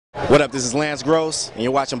What up, this is Lance Gross, and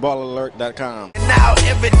you're watching ballalert.com. Now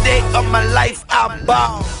every day of my life I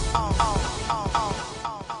ball.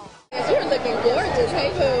 You're looking gorgeous,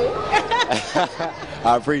 hey boo.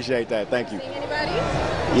 I appreciate that, thank you. Seeing anybody?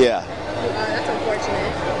 Yeah. That's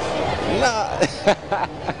Nah.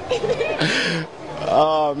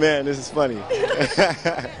 Oh man, this is funny.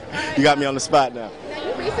 You got me on the spot now. Now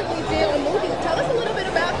you recently did a movie. Tell us a little bit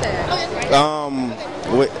about that.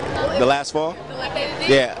 The last fall?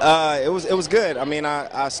 Yeah, it was good. I mean,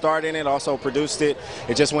 I starred in it, also produced it.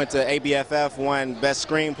 It just went to ABFF, won Best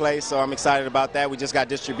Screenplay, so I'm excited about that. We just got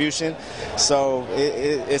distribution, so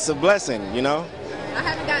it's a blessing, you know? I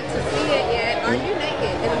haven't gotten to see it yet. Are you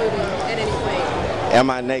naked in the movie at any point? Am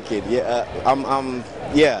I naked? Yeah,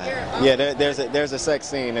 yeah. There's a sex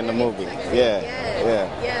scene in the movie. Yeah, yeah.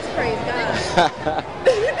 Yes, praise God.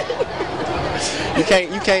 You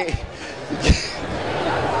can't.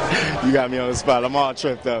 You got me on the spot. I'm all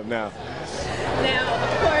tripped up now. Now,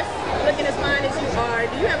 of course, looking as fine as you are,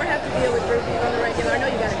 do you ever have to deal with groupies on the regular? I know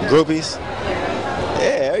you got a girl. Groupies? Yeah.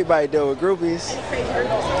 Yeah, everybody deal with groupies. Any crazy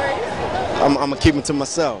groupie stories? I'm gonna keep them to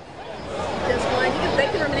myself. Just one. They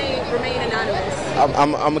can remain anonymous.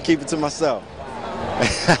 I'm gonna keep it to myself.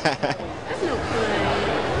 That's no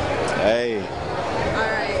fun. Hey. All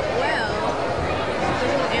right. Well, just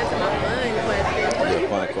gonna answer my fun question. What are you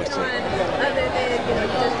working on other than you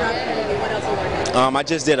just dropped the movie? What else are you working on? I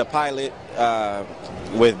just did a pilot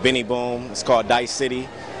with Benny Boom. It's called Dice City,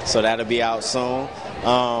 so that'll be out soon.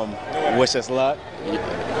 Wish us luck. Where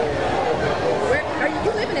are you?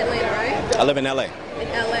 You live in Atlanta, right? I live in LA. In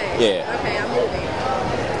LA. Yeah. Okay, I'm moving.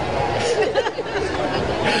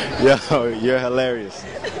 Yo, you're hilarious.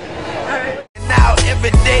 All right. Now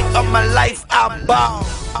every day of my life I ball.